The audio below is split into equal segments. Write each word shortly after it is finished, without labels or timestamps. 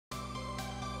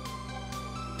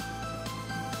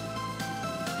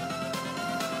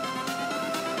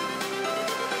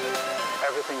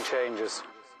nothing changes.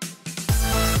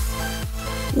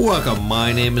 Welcome,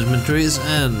 my name is Menturius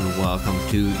and welcome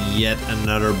to yet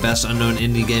another best unknown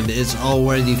indie game. It's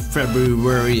already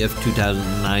February of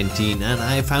 2019 and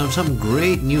I found some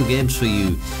great new games for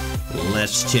you.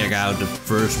 Let's check out the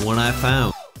first one I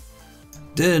found.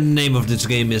 The name of this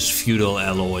game is Feudal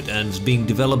Alloy and it's being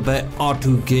developed by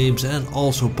Attu Games and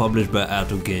also published by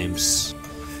Attu Games.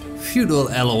 Feudal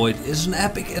Alloy is an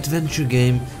epic adventure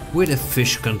game with a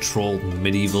fish-controlled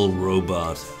medieval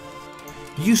robot.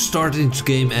 You start in this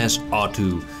game as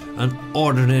Attu, an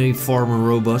ordinary farmer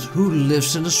robot who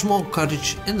lives in a small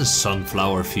cottage in the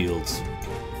sunflower field.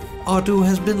 Attu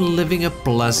has been living a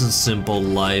pleasant, simple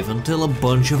life until a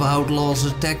bunch of outlaws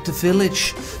attacked the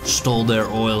village, stole their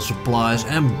oil supplies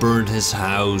and burned his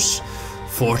house.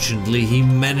 Fortunately, he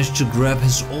managed to grab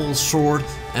his old sword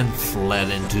and fled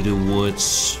into the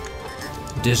woods.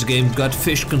 This game got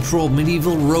fish-controlled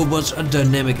medieval robots, a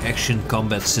dynamic action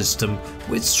combat system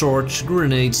with swords,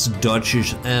 grenades,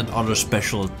 dodges and other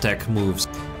special attack moves.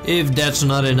 If that's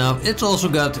not enough, it's also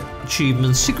got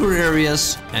achievements, secret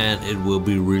areas, and it will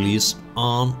be released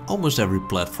on almost every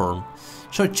platform.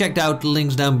 So check out the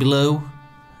links down below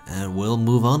and we'll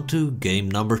move on to game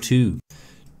number 2.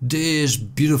 This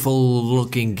beautiful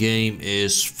looking game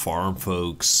is Farm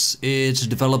Folks. It's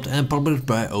developed and published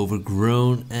by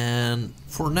Overgrown and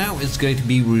for now it's going to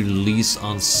be released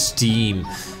on Steam.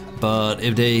 But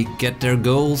if they get their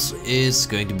goals, it's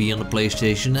going to be on the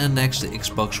PlayStation and next to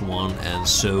Xbox One and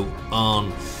so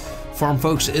on. Farm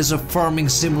Folks is a farming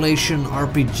simulation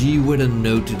RPG with a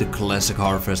nod to the classic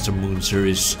Harvester Moon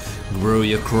series. Grow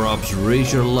your crops,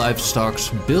 raise your livestock,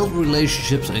 build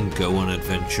relationships and go on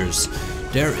adventures.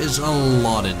 There is a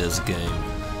lot in this game.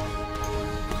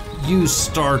 You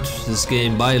start this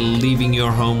game by leaving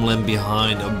your homeland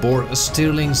behind aboard a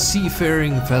sterling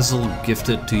seafaring vessel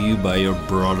gifted to you by your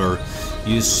brother.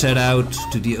 You set out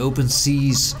to the open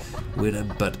seas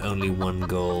with but only one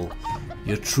goal.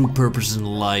 Your true purpose in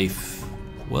life.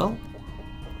 Well,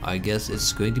 I guess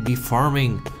it's going to be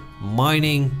farming,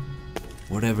 mining,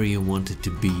 whatever you want it to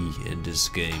be in this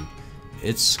game.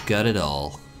 It's got it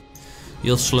all.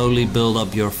 You'll slowly build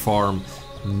up your farm,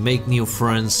 make new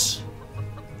friends,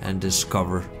 and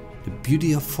discover the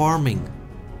beauty of farming.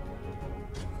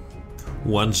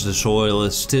 Once the soil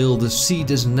is tilled, the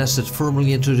seed is nested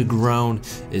firmly into the ground.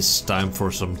 It's time for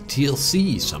some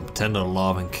TLC, some tender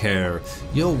love and care.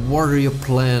 You'll water your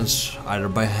plants, either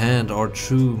by hand or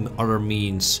through other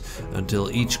means, until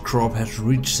each crop has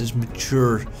reached its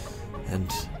mature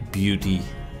and beauty.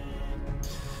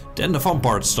 Then the fun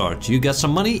part starts. You get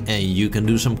some money and you can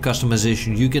do some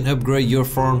customization. You can upgrade your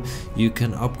farm, you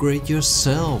can upgrade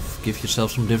yourself, give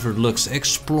yourself some different looks,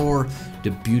 explore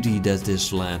the beauty that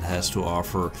this land has to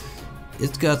offer.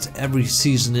 It's got every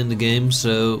season in the game,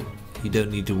 so you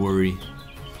don't need to worry.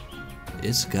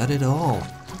 It's got it all,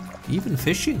 even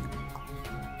fishing.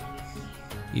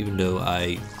 Even though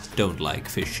I don't like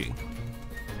fishing.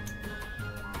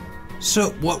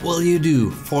 So what will you do?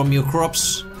 Farm your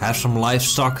crops? Have some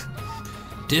livestock?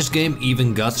 This game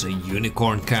even got a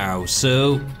unicorn cow,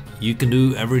 so you can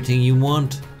do everything you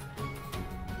want.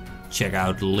 Check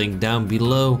out the link down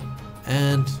below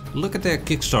and look at their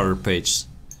Kickstarter page.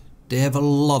 They have a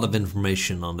lot of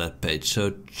information on that page,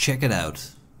 so check it out.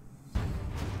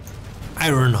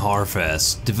 Iron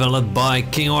Harvest, developed by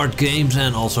King Art Games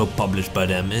and also published by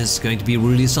them, is going to be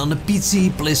released on the PC,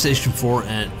 PlayStation 4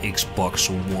 and Xbox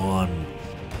One.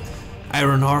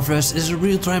 Iron Harvest is a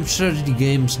real-time strategy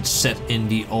game set in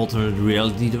the alternate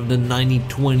reality of the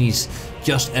 1920s,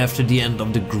 just after the end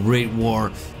of the Great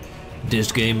War.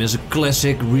 This game is a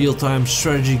classic real-time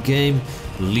strategy game.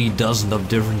 Lead dozens of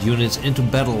different units into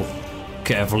battle,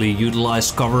 carefully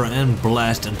utilize cover and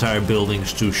blast entire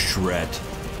buildings to shred.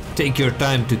 Take your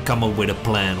time to come up with a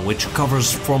plan which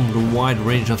covers from the wide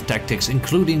range of tactics,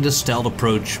 including the stealth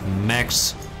approach,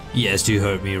 mechs. Yes, you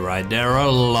heard me right, there are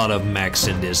a lot of mechs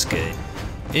in this game.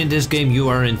 In this game you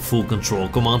are in full control,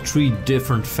 command 3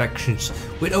 different factions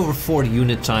with over 40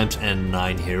 unit times and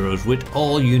 9 heroes with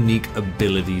all unique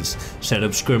abilities. Set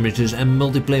up skirmishes and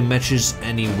multiplayer matches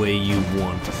any way you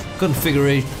want.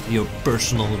 Configure your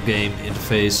personal game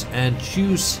interface and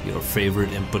choose your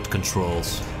favorite input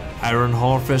controls. Iron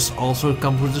Harvest also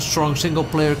comes with a strong single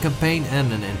player campaign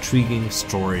and an intriguing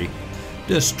story.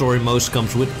 The story mode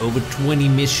comes with over 20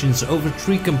 missions over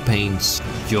 3 campaigns.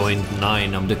 Join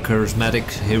 9 of the charismatic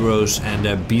heroes and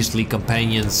their beastly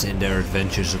companions in their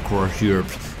adventures across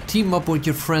Europe. Team up with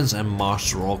your friends and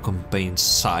master all campaigns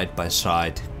side by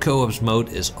side. Co-ops mode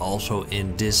is also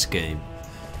in this game.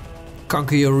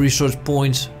 Conquer your resource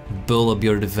points, build up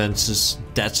your defenses.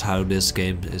 That's how this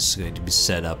game is going to be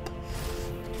set up.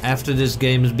 After this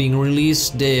game is being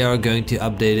released, they are going to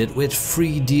update it with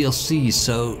free DLC,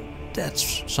 so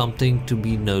that's something to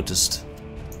be noticed.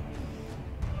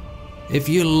 If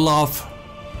you love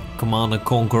Command &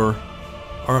 Conquer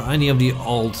or any of the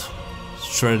old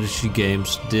strategy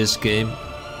games, this game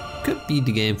could be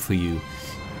the game for you.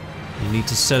 You need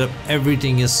to set up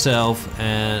everything yourself,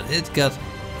 and it's got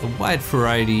a wide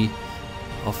variety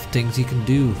of things you can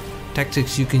do,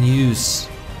 tactics you can use.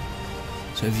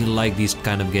 So if you like these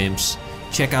kind of games,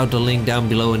 check out the link down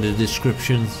below in the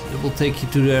description. It will take you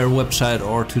to their website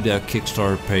or to their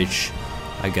Kickstarter page.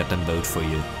 I got them both for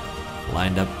you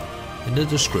lined up in the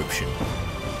description.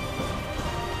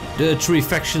 The three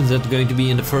factions that are going to be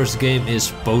in the first game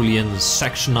is Polian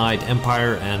Saxonite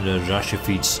Empire and the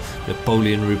Rashivites. The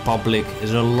Polian Republic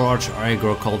is a large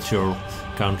agricultural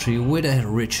country with a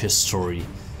rich history.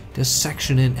 The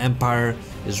Saxonian Empire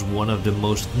is one of the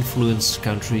most influenced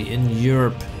countries in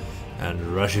Europe, and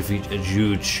Rashivid is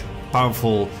huge,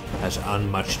 powerful, has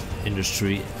unmatched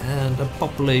industry and a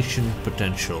population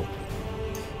potential.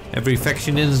 Every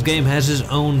faction in this game has its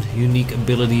own unique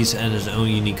abilities and its own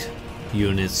unique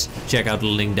units. Check out the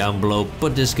link down below,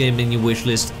 put this game in your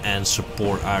wishlist and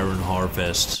support Iron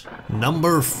Harvest.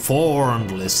 Number 4 on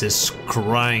the list is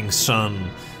Crying Sun.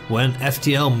 When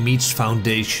FTL meets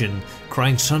Foundation,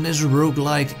 Crying Sun is a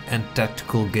roguelike and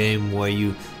tactical game where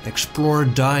you explore a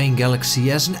dying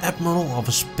galaxy as an admiral of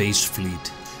a space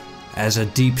fleet. As a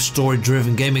deep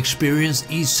story-driven game experience,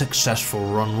 each successful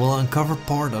run will uncover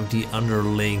part of the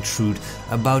underlying truth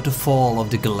about the fall of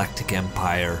the Galactic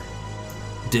Empire.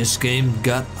 This game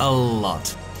got a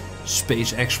lot.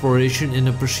 Space exploration in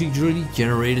a procedurally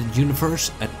generated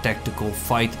universe, a tactical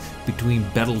fight between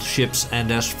battleships and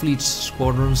their fleet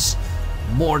squadrons,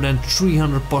 more than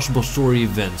 300 possible story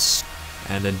events,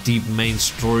 and a deep main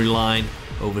storyline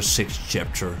over 6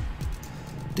 chapters.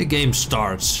 The game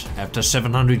starts. After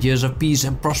 700 years of peace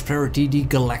and prosperity, the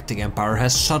Galactic Empire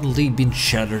has suddenly been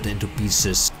shattered into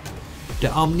pieces.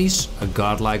 The Omnis, a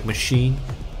godlike machine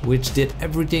which did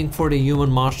everything for the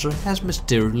human master, has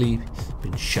mysteriously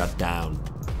been shut down.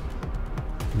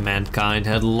 Mankind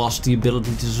had lost the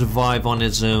ability to survive on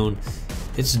its own.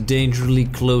 It's dangerously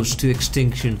close to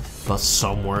extinction, but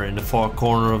somewhere in the far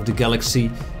corner of the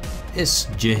galaxy is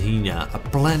Gehenna, a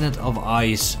planet of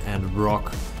ice and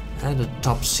rock and a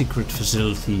top secret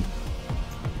facility.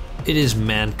 It is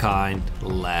mankind's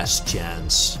last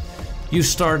chance. You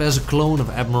start as a clone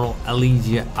of Admiral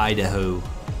Elijah Idaho,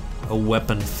 a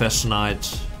weapon fashioned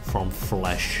from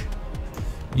flesh.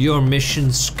 Your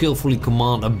mission: skillfully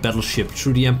command a battleship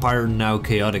through the Empire now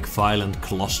chaotic violent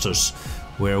clusters,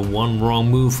 where one wrong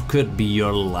move could be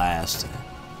your last.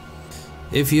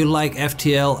 If you like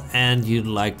FTL and you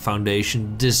like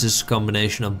Foundation, this is a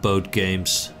combination of both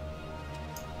games.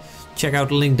 Check out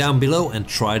the link down below and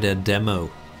try that demo.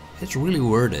 It's really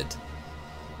worth it.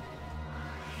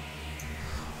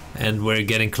 And we're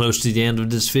getting close to the end of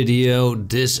this video.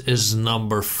 This is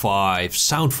number 5,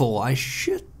 Soundfall. I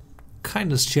should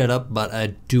kind of shut up, but I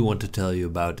do want to tell you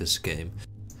about this game.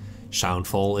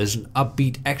 Soundfall is an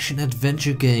upbeat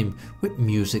action-adventure game with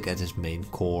music at its main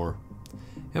core.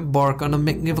 Embark on a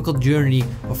magnificent journey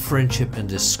of friendship and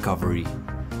discovery.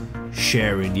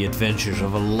 Sharing the adventures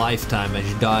of a lifetime as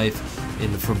you dive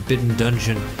in the forbidden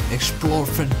dungeon, explore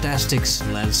fantastic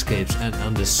landscapes and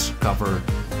undiscover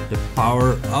the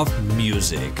power of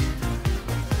music.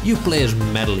 You play as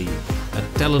Medley, a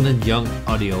talented young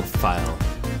audiophile,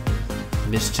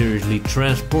 mysteriously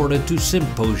transported to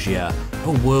Symposia,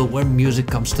 a world where music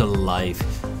comes to life.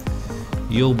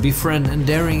 You'll befriend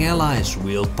endearing allies,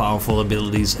 wield powerful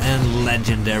abilities and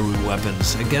legendary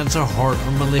weapons against a horde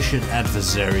of malicious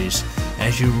adversaries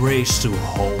as you race to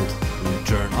halt the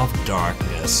return of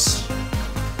darkness.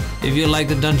 If you like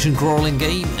the dungeon crawling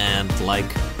game and like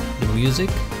the music,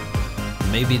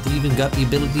 maybe it even got the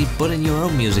ability to put in your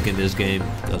own music in this game,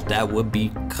 because that would be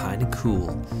kinda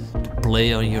cool, to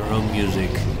play on your own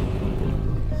music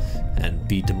and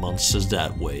beat the monsters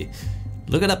that way.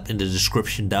 Look it up in the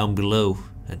description down below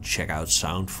and check out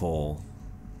Soundfall.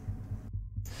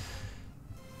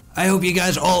 I hope you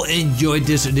guys all enjoyed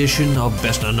this edition of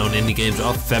Best Unknown Indie Games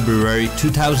of February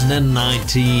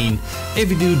 2019. If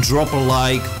you do, drop a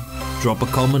like, drop a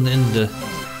comment in the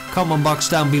comment box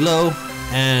down below,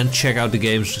 and check out the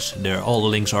games there. All the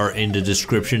links are in the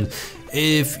description.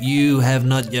 If you have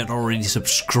not yet already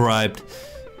subscribed,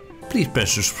 please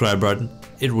press the subscribe button.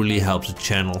 It really helps the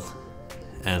channel,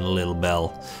 and a little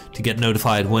bell to get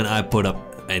notified when I put up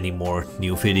any more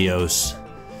new videos.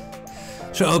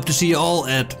 So I hope to see you all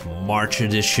at March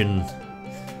edition,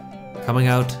 coming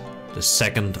out the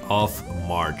 2nd of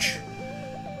March.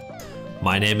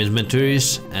 My name is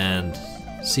Menturius, and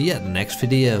see you at the next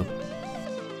video.